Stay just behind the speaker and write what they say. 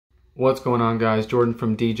What's going on, guys? Jordan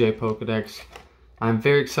from DJ Pokedex. I'm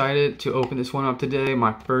very excited to open this one up today,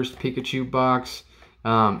 my first Pikachu box.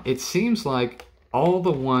 It seems like all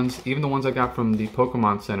the ones, even the ones I got from the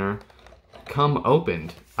Pokemon Center, come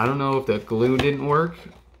opened. I don't know if the glue didn't work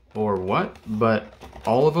or what, but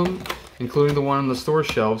all of them, including the one on the store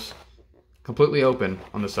shelves, completely open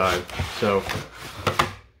on the side. So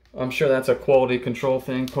I'm sure that's a quality control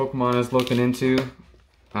thing Pokemon is looking into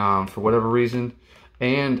for whatever reason.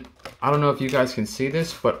 And I don't know if you guys can see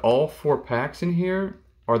this, but all 4 packs in here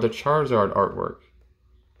are the Charizard artwork,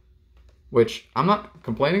 which I'm not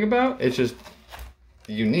complaining about. It's just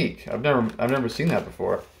unique. I've never seen that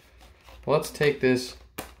before. Let's take this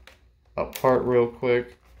apart real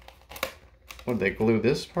quick. What, did they glue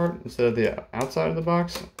this part instead of the outside of the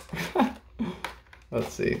box?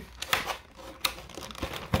 Let's see.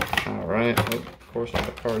 All right. Oh, of course, all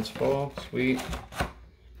the cards fall. Sweet.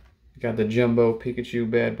 Got the Jumbo Pikachu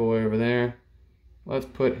bad boy over there. Let's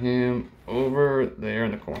put him over there in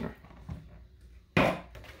the corner.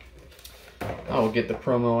 I'll get the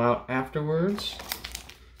promo out afterwards.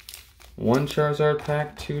 1 Charizard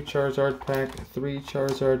pack, 2 Charizard pack, 3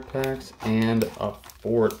 Charizard packs, and a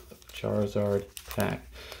 4th Charizard pack.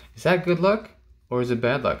 Is that good luck or is it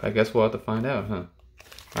bad luck? I guess we'll have to find out, huh?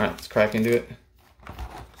 All right, let's crack into it.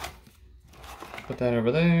 Put that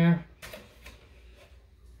over there.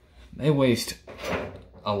 They waste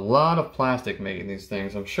a lot of plastic making these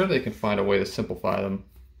things. I'm sure they can find a way to simplify them.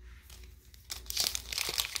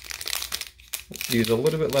 Use a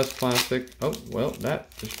little bit less plastic. Oh, well, that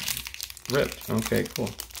just ripped. Okay, cool.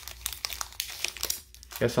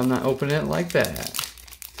 Guess I'm not opening it like that.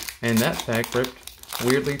 And that pack ripped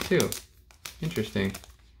weirdly too. Interesting.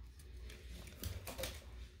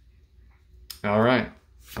 All right.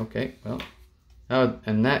 Okay, well. Oh,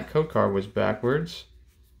 and that code card was backwards.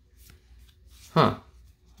 Huh.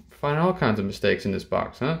 Find all kinds of mistakes in this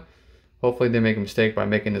box, huh? Hopefully they make a mistake by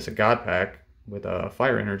making this a God pack with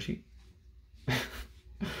fire energy.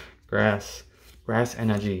 Grass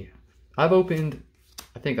energy. I've opened,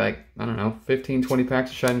 I think, like, I don't know, 15, 20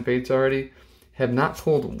 packs of Shining Fates already. Have not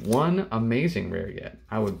pulled one amazing rare yet.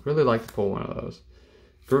 I would really like to pull one of those.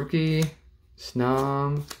 Grookey,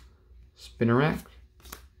 Snom, Spinarak,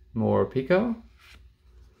 more Pico,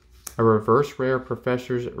 a reverse rare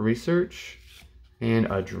Professor's Research, and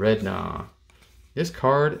a Dreadnought. This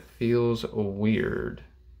card feels weird.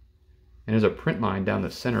 And there's a print line down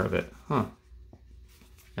the center of it. Huh.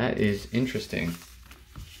 That is interesting.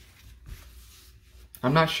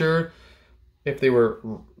 I'm not sure if they were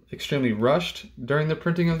extremely rushed during the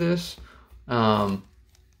printing of this. They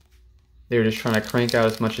were just trying to crank out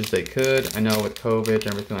as much as they could. I know with COVID and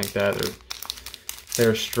everything like that,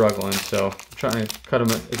 they're struggling. So I'm trying to cut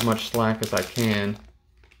them as much slack as I can.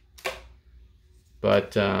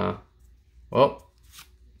 But, well,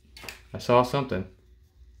 I saw something.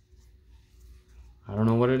 I don't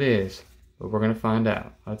know what it is, but we're going to find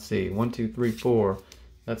out. Let's see. 1, 2, 3, 4.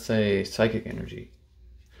 Let's say Psychic Energy.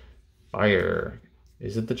 Fire.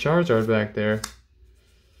 Is it the Charizard back there?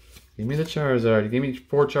 Give me the Charizard. Give me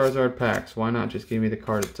 4 Charizard packs. Why not just give me the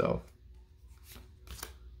card itself?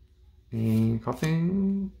 And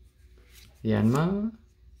Coughing. Yanma.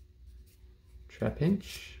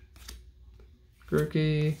 Trapinch.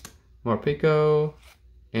 Grookey, Morpeko,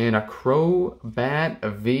 and a Crobat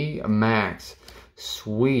V Max.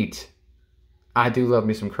 Sweet. I do love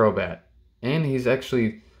me some Crobat. And he's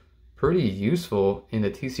actually pretty useful in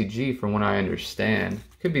the TCG from what I understand.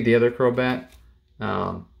 Could be the other Crobat.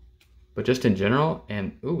 But just in general,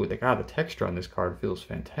 and ooh, the texture on this card feels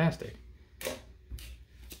fantastic.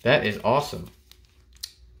 That is awesome.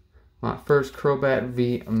 My first Crobat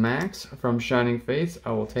V Max from Shining Fates.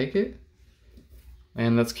 I will take it.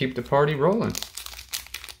 And let's keep the party rolling.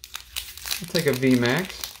 I'll take a V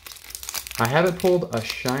Max. I haven't pulled a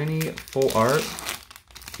shiny full art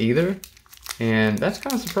either, and that's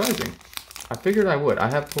kind of surprising. I figured I would. I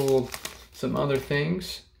have pulled some other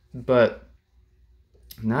things, but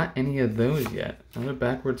not any of those yet. Another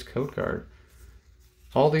backwards code card.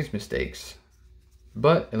 All these mistakes.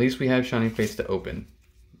 But at least we have Shining Fates to open.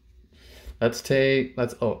 Let's say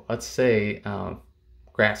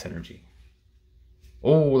Grass Energy.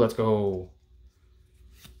 Oh, let's go.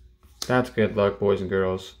 That's good luck, boys and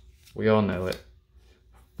girls. We all know it.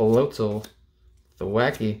 Floatzel, the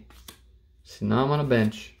Wacky, Snom on a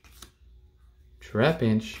bench,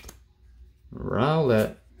 Trapinch,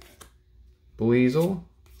 Rowlet, Buizel,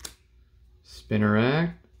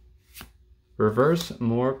 Spinarak, Reverse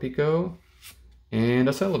Morpeko, and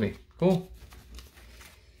a Celebi. Cool.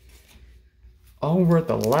 Oh, we're at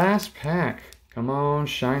the last pack. Come on,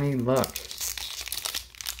 shiny luck.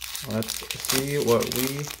 Let's see what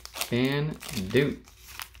we can do.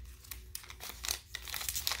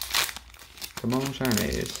 Come on,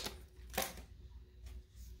 shinies.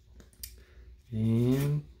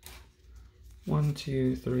 And 1,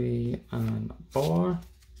 2, 3 on 4.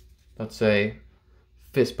 Let's say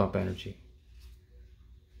fist bump energy.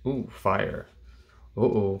 Ooh, fire.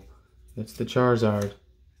 Uh-oh. It's the Charizard.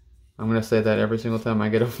 I'm going to say that every single time I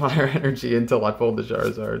get a fire energy until I pull the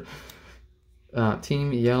Charizard.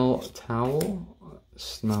 Team Yell Towel.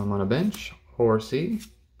 Smell him on a bench. Horsey.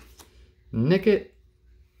 Nickit.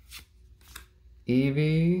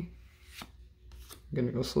 Eevee. I'm going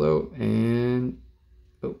to go slow. And...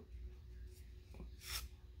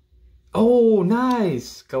 Oh,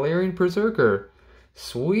 nice! Galarian Berserker.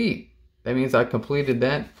 Sweet. That means I completed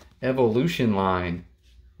that evolution line.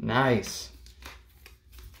 Nice.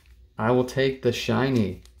 I will take the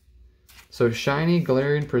shiny. So shiny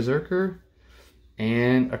Galarian Berserker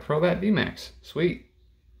and a Crobat VMAX. Sweet.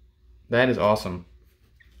 That is awesome.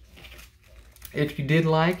 If you did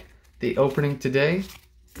like the opening today,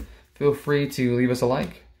 feel free to leave us a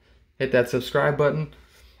like, hit that subscribe button,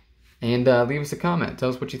 and leave us a comment. Tell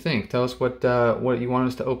us what you think. Tell us what you want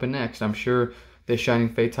us to open next. I'm sure this Shining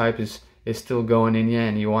Fate type is still going in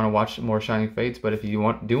and you want to watch more Shining Fates, but if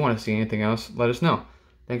you do want to see anything else, let us know.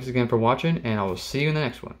 Thanks again for watching, and I will see you in the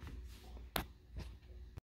next one.